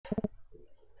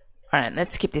Alright,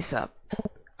 let's keep this up.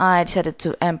 I decided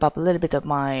to amp up a little bit of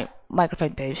my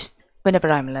microphone boost whenever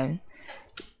I'm alone.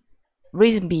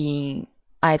 Reason being,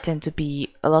 I tend to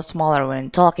be a lot smaller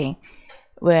when talking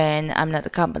when I'm not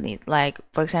accompanied. Like,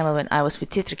 for example, when I was with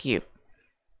TetraCube.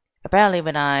 Apparently,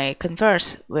 when I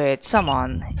converse with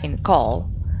someone in call,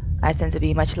 I tend to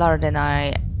be much louder than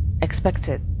I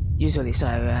expected usually.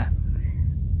 So,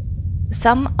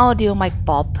 some audio might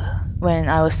pop when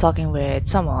I was talking with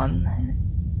someone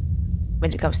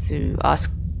when it comes to us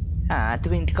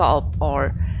doing the co-op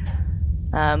or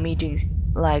me doing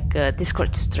like a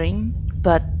Discord stream.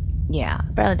 But yeah,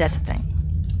 apparently that's the thing.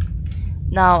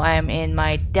 Now I'm in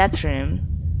my dad's room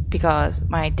because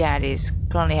my dad is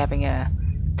currently having a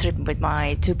trip with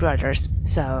my two brothers,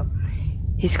 so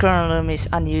his current room is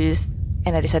unused,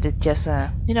 and I decided just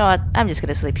you know what, I'm just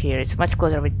gonna sleep here. It's much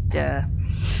closer with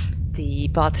the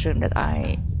bathroom that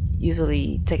I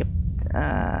usually take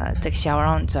a shower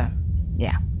on. So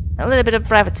yeah, a little bit of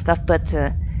private stuff, but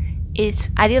it's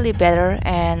ideally better,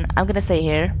 and I'm gonna stay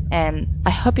here, and I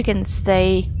hope you can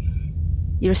stay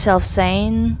yourself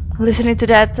sane listening to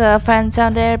that fan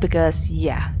sound there, because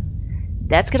yeah,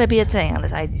 that's gonna be a thing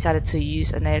unless I decided to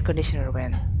use an air conditioner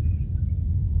when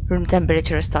room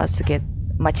temperature starts to get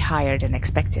much higher than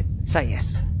expected. So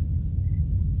yes.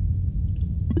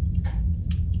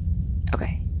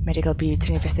 Okay, medical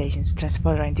butane infestations,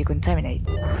 transporter and decontaminate.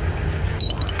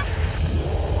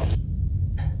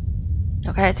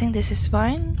 Okay, I think this is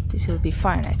fine. This will be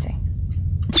fine, I think.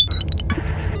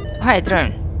 Hi,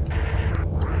 drone.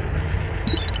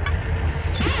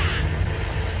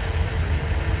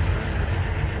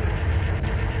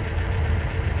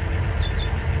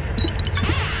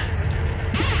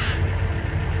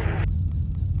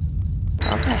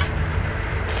 Okay.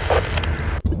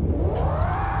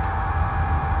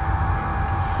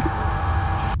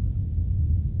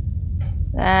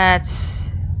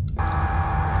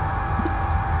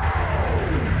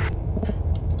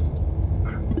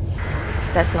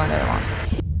 That's the one that I want.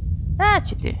 That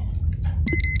should do.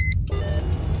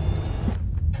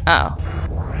 Oh.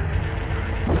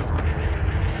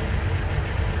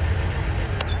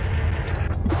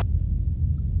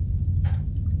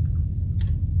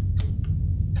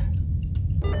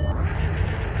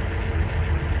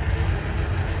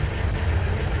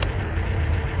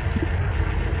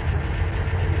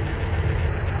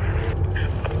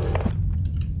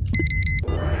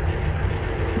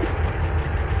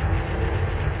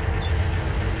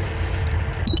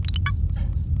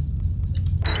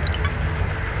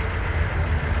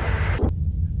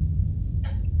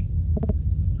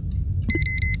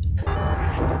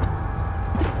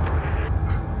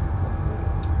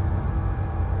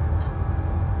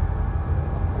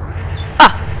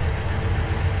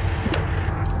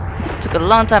 Took a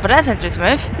long time for that sentry to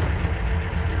move.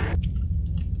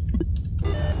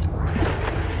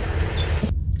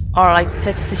 Or like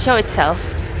it's to show itself,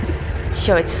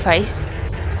 show its face.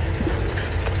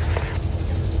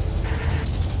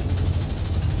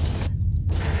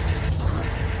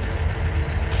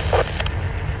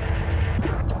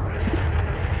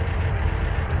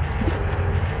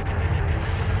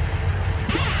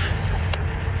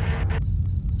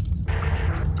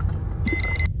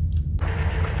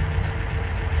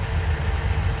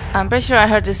 I'm pretty sure I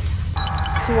heard this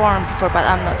swarm before, but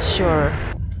I'm not sure.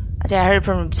 I think I heard it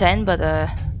from 10, but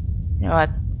you know what?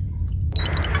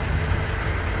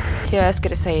 Just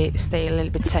gotta stay a little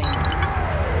bit sane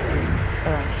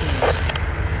around here.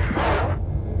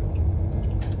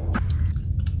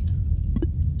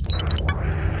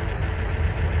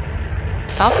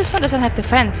 I hope this one doesn't have to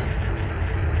vent.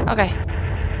 Okay,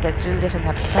 that really doesn't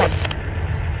have to vent.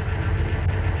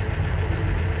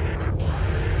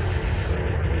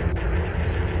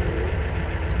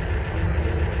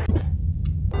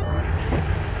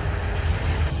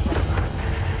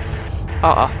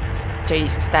 Oh,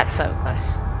 Jesus, that's so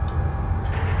close.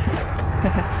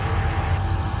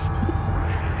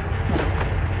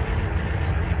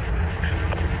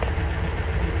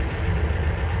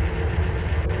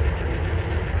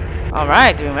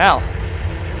 Alright, doing well.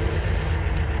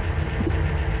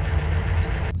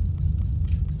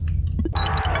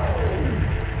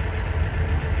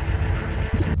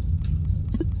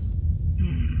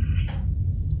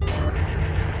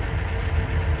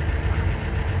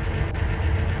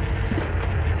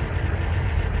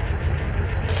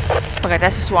 Okay,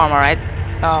 that's a swarm, alright?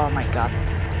 Oh my god.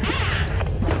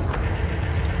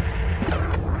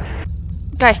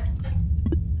 Okay.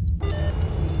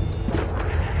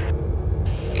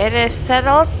 It is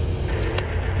settled.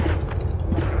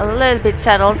 A little bit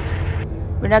settled.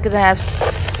 We're not gonna have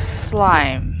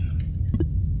slime.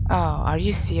 Oh, are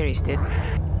you serious, dude?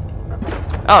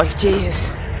 Oh,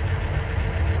 Jesus.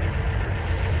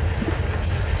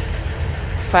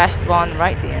 Fast one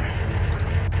right there.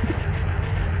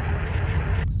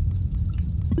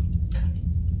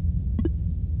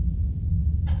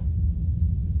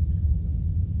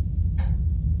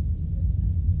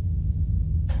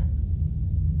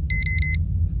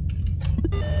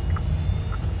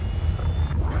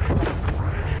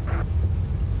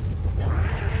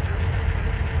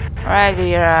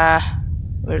 Alright,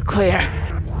 we're clear.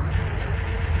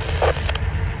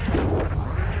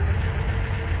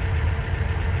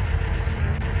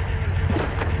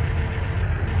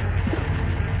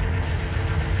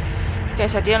 Okay,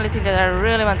 so the only thing that I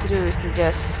really want to do is to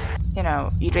just, you know,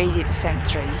 irradiate the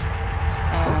sentry and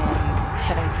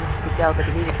having things to be dealt with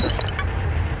immediately.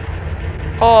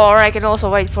 Or I can also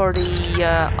wait for the,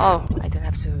 oh, I don't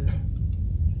have to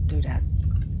do that.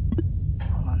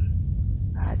 Hold on.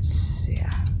 That's, yeah.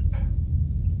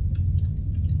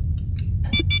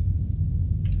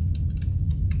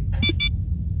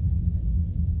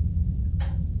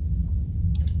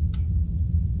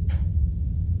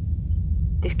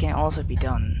 This can also be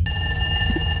done.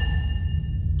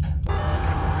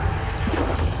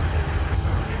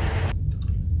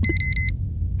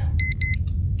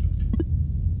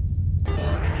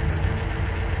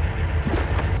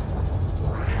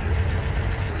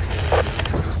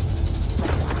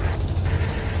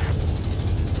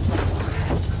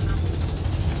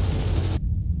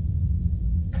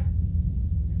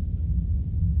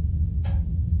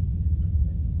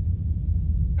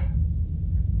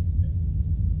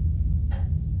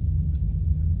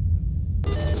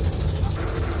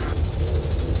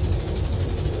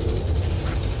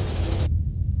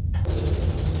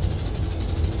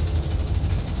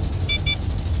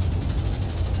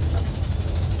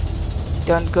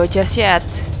 Don't go just yet.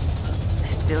 I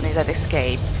still need that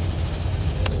escape.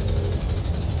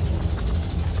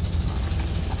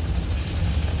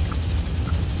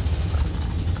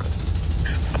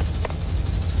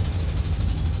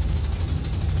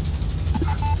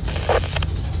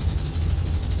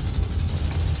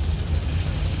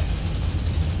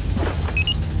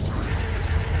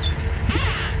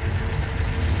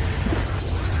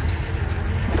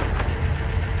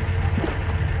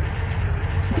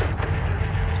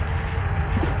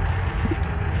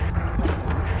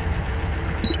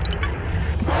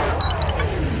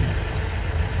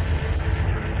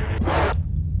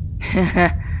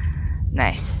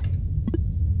 Nice.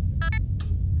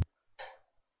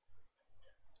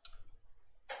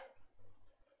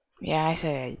 Yeah, I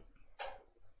say I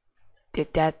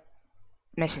did that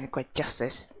mission quite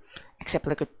justice. Except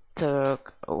like it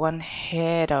took one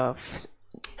hit of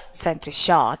sentry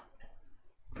shot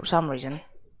for some reason.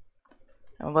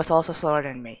 It was also slower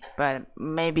than me, but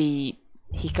maybe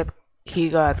he got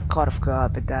caught off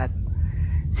guard with that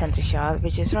sentry shot,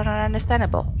 which is rather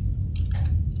understandable.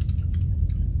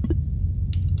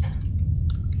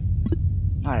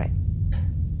 Alright.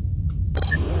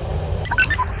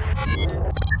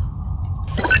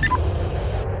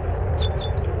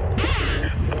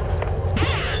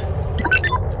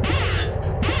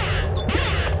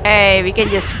 Hey, we can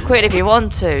just quit if you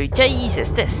want to. Jesus,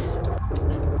 this.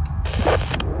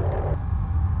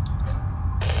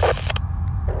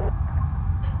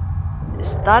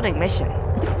 Starting mission.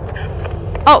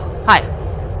 Oh, hi.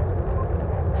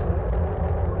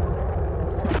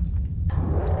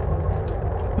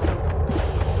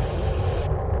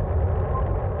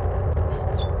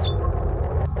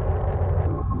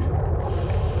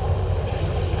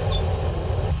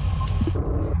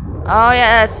 Oh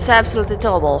yeah, that's absolutely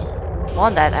terrible. I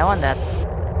want that, I want that.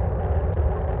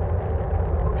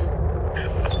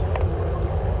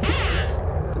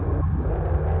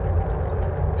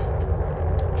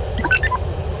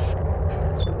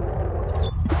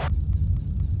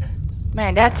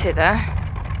 Man, that's it, huh?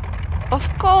 Of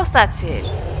course that's it.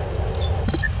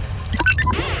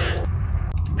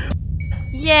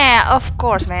 Yeah, of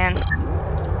course, man.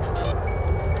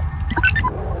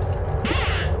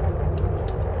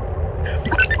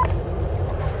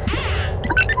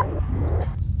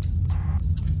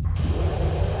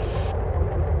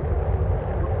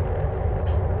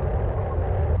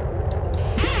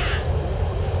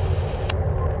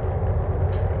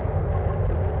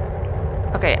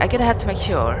 Okay, I'm gonna have to make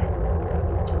sure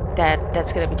that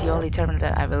that's gonna be the only terminal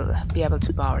that I will be able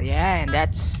to power. Yeah, and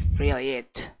that's really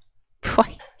it.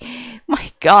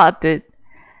 My god, dude.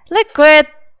 Liquid!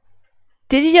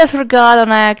 Did you just forget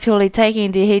on actually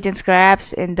taking the hidden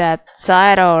scraps in that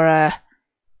side, or I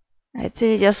think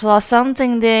you just lost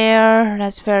something there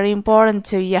that's very important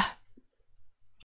to you?